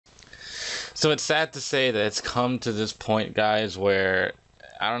So it's sad to say that it's come to this point, guys, where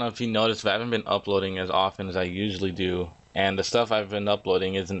I don't know if you noticed, but I haven't been uploading as often as I usually do. And the stuff I've been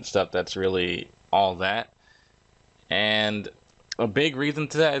uploading isn't stuff that's really all that. And a big reason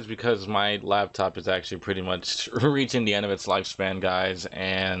to that is because my laptop is actually pretty much reaching the end of its lifespan, guys.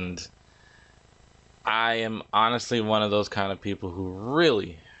 And I am honestly one of those kind of people who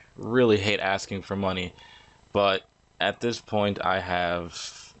really hate asking for money. But at this point, I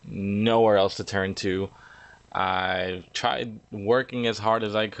have nowhere else to turn to. I've tried working as hard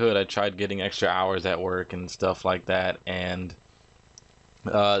as I could. I tried getting extra hours at work and stuff like that. And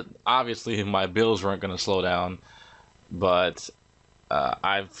obviously, my bills weren't going to slow down. But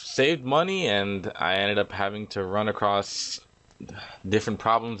I've saved money, and I ended up having to run across different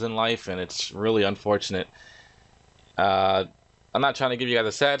problems in life, and it's really unfortunate. I'm not trying to give you guys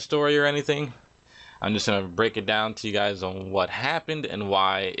a sad story or anything. I'm just going to break it down to you guys on what happened and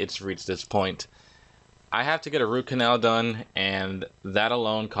why it's reached this point. I have to get a root canal done, and that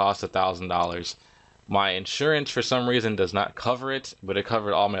alone costs $1,000. My insurance, for some reason, does not cover it, but it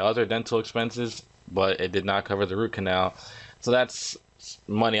covered all my other dental expenses, but it did not cover the root canal. So that's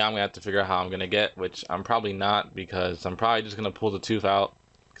money I'm going to have to figure out how I'm going to get, which I'm probably not, because I'm probably just going to pull the tooth out,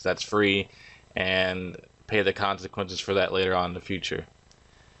 because that's free, and pay the consequences for that later on in the future.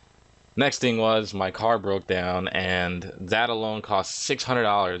 Next thing was my car broke down, and that alone cost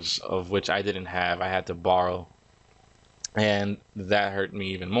 $600, of which I didn't have. I had to borrow, and that hurt me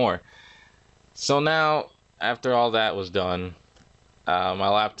even more. So now, after all that was done, my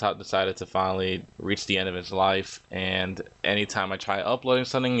laptop decided to finally reach the end of its life, and anytime I try uploading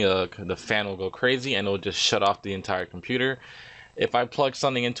something, the fan will go crazy and it will just shut off the entire computer. If I plug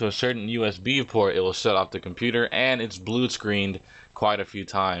something into a certain USB port, it will shut off the computer, and it's blue screened quite a few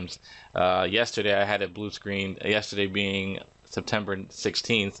times. Yesterday I had it blue screened, yesterday being September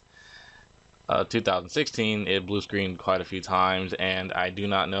 16th, 2016, it blue screened quite a few times, and I do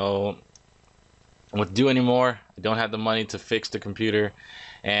not know what to do anymore. I don't have the money to fix the computer,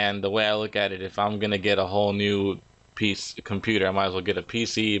 and the way I look at it, if I'm gonna get a whole new computer, I might as well get a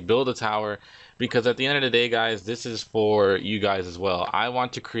PC, build a tower, because at the end of the day, guys, this is for you guys as well. I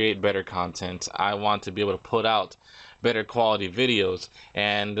want to create better content. I want to be able to put out better quality videos,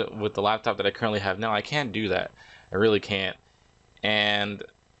 and with the laptop that I currently have now, I can't do that. I really can't. And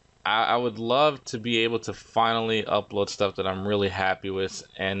I would love to be able to finally upload stuff that I'm really happy with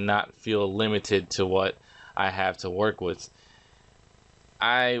and not feel limited to what I have to work with.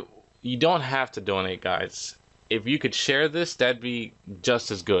 You don't have to donate, guys. If you could share this, that'd be just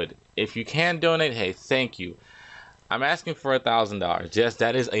as good. If you can donate, hey, thank you. I'm asking for $1,000. Yes,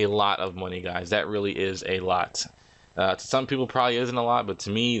 that is a lot of money, guys. That really is a lot. To some people, probably isn't a lot, but to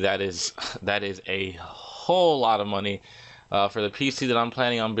me, that is a whole lot of money. For the PC that I'm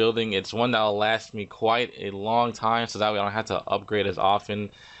planning on building, it's one that will last me quite a long time, so that way I don't have to upgrade as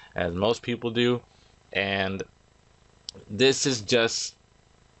often as most people do. And this is just,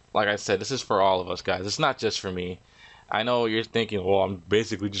 like I said, this is for all of us, guys. It's not just for me. I know you're thinking, well, I'm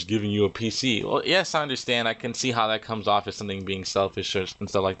basically just giving you a PC. Well, yes, I understand. I can see how that comes off as something being selfish and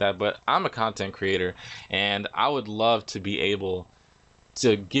stuff like that, but I'm a content creator, and I would love to be able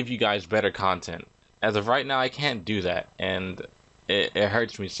to give you guys better content. As of right now, I can't do that, and it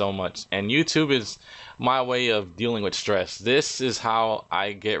hurts me so much. And YouTube is my way of dealing with stress. This is how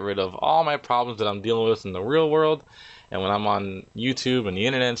I get rid of all my problems that I'm dealing with in the real world. And when I'm on YouTube and the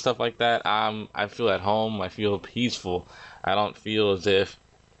internet and stuff like that, I feel at home. I feel peaceful. I don't feel as if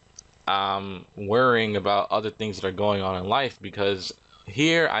I'm worrying about other things that are going on in life, because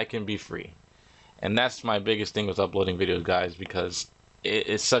here I can be free. And that's my biggest thing with uploading videos, guys, because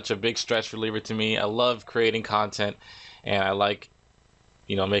it's such a big stress reliever to me. I love creating content, and I like,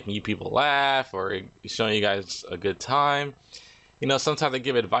 making you people laugh or showing you guys a good time. Sometimes I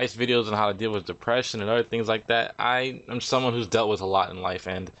give advice videos on how to deal with depression and other things like that. I am someone who's dealt with a lot in life,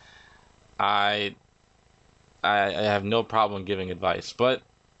 and I have no problem giving advice. But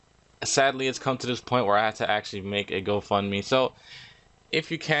sadly, it's come to this point where I have to actually make a GoFundMe. So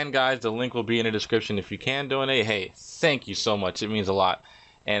if you can, guys, the link will be in the description. If you can donate, hey, thank you so much. It means a lot.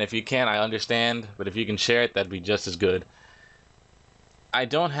 And if you can, I understand. But if you can share it, that'd be just as good. I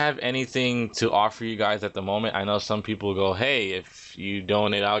don't have anything to offer you guys at the moment. I know some people go, hey, if you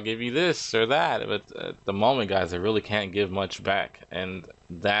donate, I'll give you this or that. But at the moment, guys, I really can't give much back. And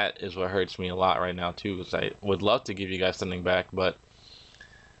that is what hurts me a lot right now, too. Because I would love to give you guys something back, but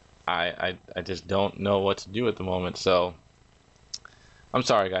I just don't know what to do at the moment. So I'm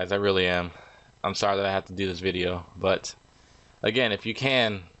sorry, guys. I really am. I'm sorry that I have to do this video. But again, if you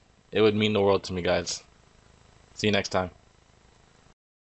can, it would mean the world to me, guys. See you next time.